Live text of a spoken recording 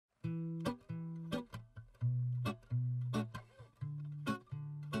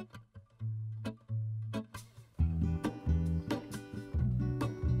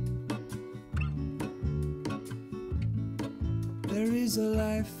There is a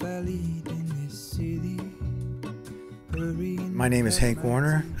life I lead in this city. My name is Hank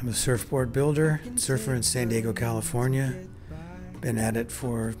Warner. I'm a surfboard builder, surfer in San Diego, California. Been at it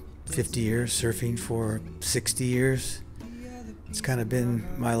for 50 years, surfing for 60 years. It's kind of been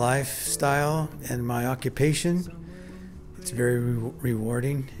my lifestyle and my occupation. It's very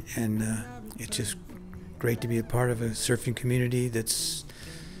rewarding, and it's just great to be a part of a surfing community that's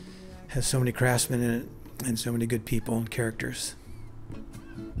has so many craftsmen in it and so many good people and characters.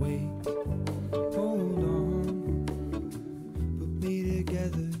 Wait, hold on, put me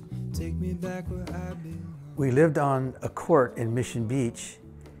together, take me back where I've been. We lived on a court in Mission Beach,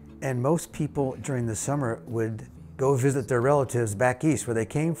 and most people during the summer would go visit their relatives back east where they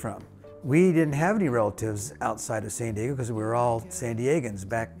came from. We didn't have any relatives outside of San Diego because we were all San Diegans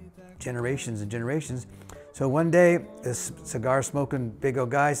back generations and generations. So one day, this cigar-smoking big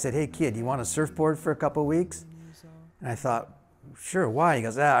old guy said, "Hey kid, you want a surfboard for a couple of weeks?" And I thought, "Sure, why?" He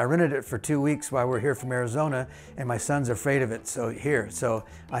goes, "I rented it for 2 weeks while we're here from Arizona, and my son's afraid of it, so here." So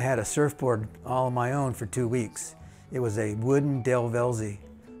I had a surfboard all on my own for 2 weeks. It was a wooden Del Velzy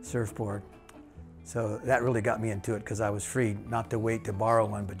surfboard. So that really got me into it because I was free not to wait to borrow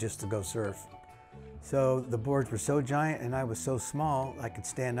one, but just to go surf. So the boards were so giant and I was so small, I could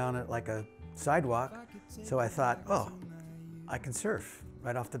stand on it like a sidewalk. So I thought, oh, I can surf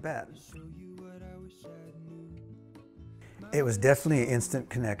right off the bat. It was definitely an instant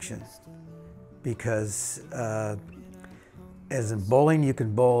connection because as in bowling, you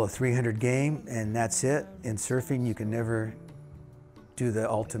can bowl a 300 game and that's it. In surfing, you can never do the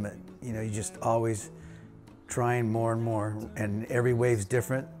ultimate. You know, you just always trying more and more, and every wave's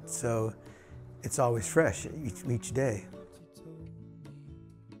different, so it's always fresh each day.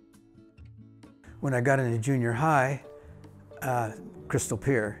 When I got into junior high, Crystal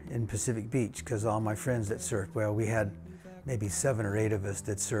Pier in Pacific Beach, because all my friends that surfed, well, we had maybe 7 or 8 of us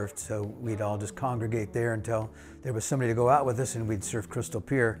that surfed, so we'd all just congregate there until there was somebody to go out with us, and we'd surf Crystal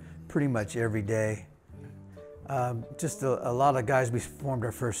Pier pretty much every day. Just a lot of guys. We formed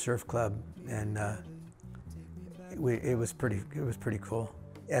our first surf club, and it was pretty cool.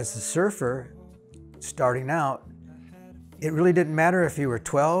 As a surfer, starting out, it really didn't matter if you were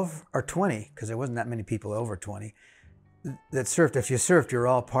 12 or 20, because there wasn't that many people over 20 that surfed. If you surfed, you're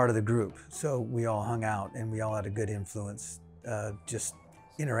all part of the group. So we all hung out, and we all had a good influence, just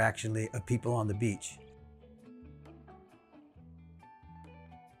interactionally, of people on the beach.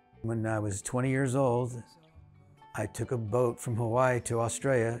 When I was 20 years old, I took a boat from Hawaii to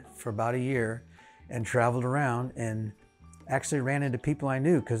Australia for about a year and traveled around and actually ran into people I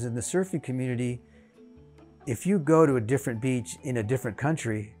knew, because in the surfing community, if you go to a different beach in a different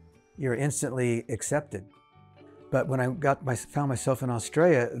country, you're instantly accepted. But when I found myself in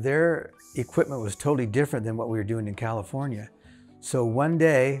Australia, their equipment was totally different than what we were doing in California. So one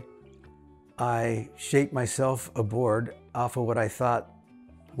day, I shaped myself a board off of what I thought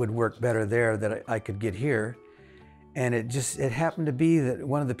would work better there that I could get here. And it happened to be that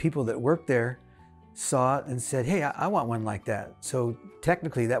one of the people that worked there saw it and said, "Hey, I want one like that." So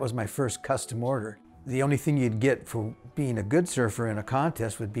technically that was my first custom order. The only thing you'd get for being a good surfer in a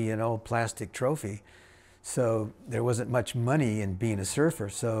contest would be an old plastic trophy. So there wasn't much money in being a surfer.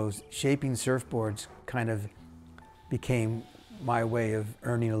 So shaping surfboards kind of became my way of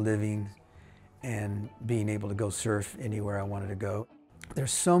earning a living and being able to go surf anywhere I wanted to go.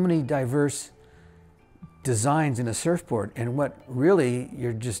 There's so many diverse designs in a surfboard, and what really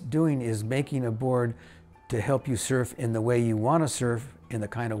you're just doing is making a board to help you surf in the way you want to surf, in the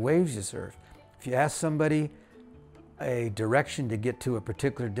kind of waves you surf. If you ask somebody a direction to get to a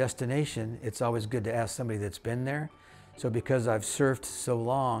particular destination, it's always good to ask somebody that's been there. So because I've surfed so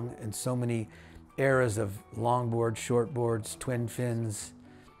long in so many eras of longboards, shortboards, twin fins,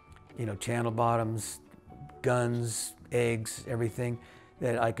 you know, channel bottoms, guns, eggs, everything,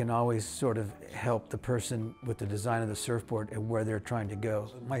 that I can always sort of help the person with the design of the surfboard and where they're trying to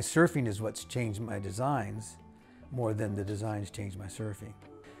go. My surfing is what's changed my designs more than the designs changed my surfing.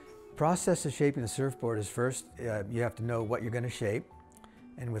 The process of shaping a surfboard is first, you have to know what you're going to shape.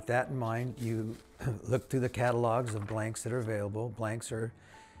 And with that in mind, you look through the catalogs of blanks that are available. Blanks are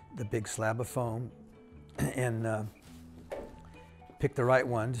the big slab of foam, and pick the right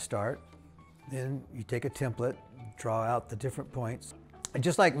one to start. Then you take a template, draw out the different points. And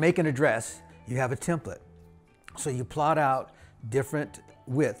just like making a dress, you have a template. So you plot out different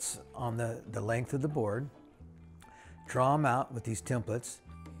widths on the length of the board, draw them out with these templates,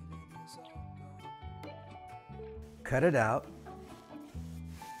 cut it out,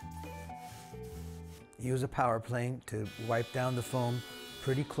 use a power plane to wipe down the foam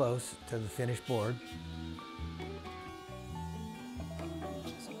pretty close to the finished board.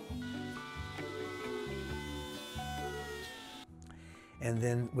 And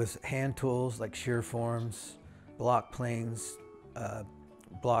then with hand tools like shear forms, block planes,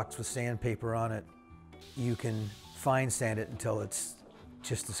 blocks with sandpaper on it, you can fine sand it until it's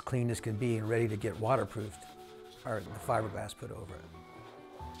just as clean as can be and ready to get waterproofed, or the fiberglass put over it.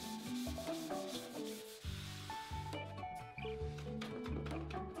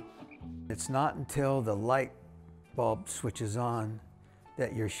 It's not until the light bulb switches on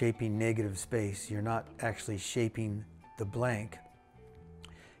that you're shaping negative space. You're not actually shaping the blank.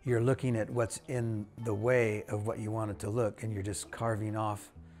 You're looking at what's in the way of what you want it to look, and you're just carving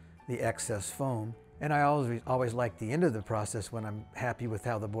off the excess foam. And I always like the end of the process when I'm happy with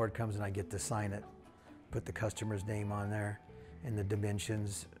how the board comes and I get to sign it, put the customer's name on there and the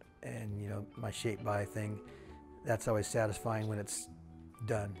dimensions and, you know, my shape by thing. That's always satisfying when it's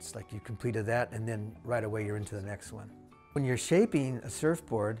done. It's like you completed that and then right away you're into the next one. When you're shaping a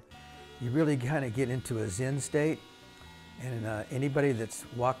surfboard, you really kind of get into a Zen state. And anybody that's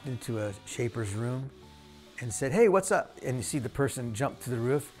walked into a shaper's room and said, "Hey, what's up?" and you see the person jump to the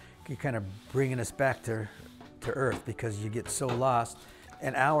roof, you're kind of bringing us back to earth, because you get so lost.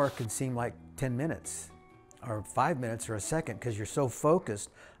 An hour can seem like 10 minutes or 5 minutes or a second because you're so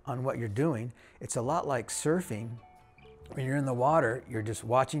focused on what you're doing. It's a lot like surfing. When you're in the water, you're just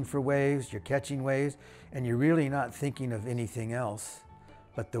watching for waves, you're catching waves, and you're really not thinking of anything else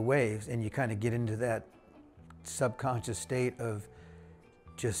but the waves, and you kind of get into that subconscious state of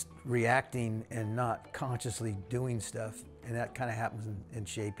just reacting and not consciously doing stuff. And that kind of happens in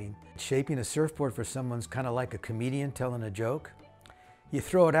shaping. Shaping a surfboard for someone's kind of like a comedian telling a joke. You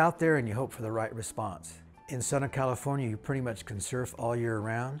throw it out there and you hope for the right response. In Southern California, you pretty much can surf all year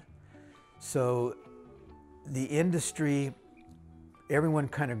round. So the industry, everyone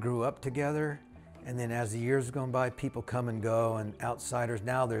kind of grew up together. And then as the years have gone by, people come and go, and outsiders.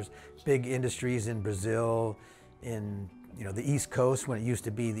 Now there's big industries in Brazil, in the East Coast. When it used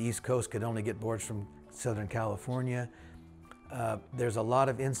to be the East Coast could only get boards from Southern California. There's a lot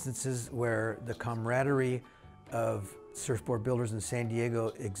of instances where the camaraderie of surfboard builders in San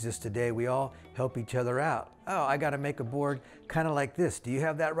Diego exists today. We all help each other out. "Oh, I got to make a board kind of like this. Do you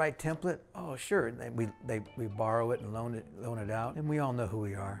have that right template?" "Oh, sure." And we borrow it and loan it out, and we all know who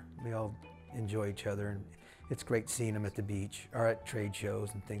we are. We all enjoy each other, and it's great seeing them at the beach or at trade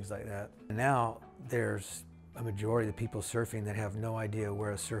shows and things like that. And now there's a majority of the people surfing that have no idea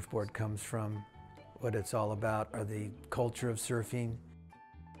where a surfboard comes from, what it's all about, or the culture of surfing.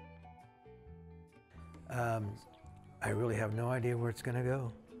 I really have no idea where it's going to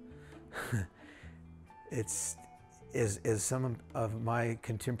go. It's as some of my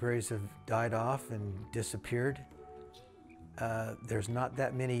contemporaries have died off and disappeared. There's not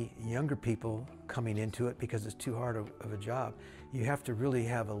that many younger people coming into it because it's too hard of a job. You have to really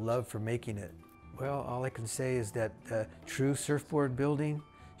have a love for making it. Well, all I can say is that true surfboard building,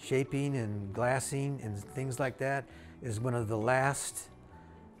 shaping and glassing and things like that is one of the last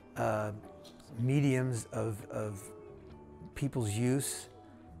mediums of people's use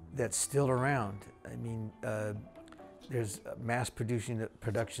that's still around. I mean, there's mass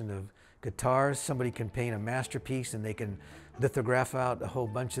production of guitars. Somebody can paint a masterpiece and they can lithograph out a whole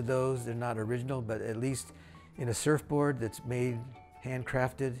bunch of those. They're not original, but at least in a surfboard that's made,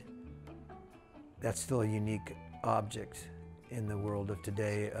 handcrafted, that's still a unique object in the world of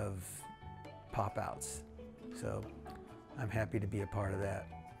today of pop-outs. So I'm happy to be a part of that,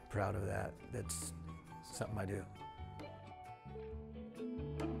 proud of that. That's something I do.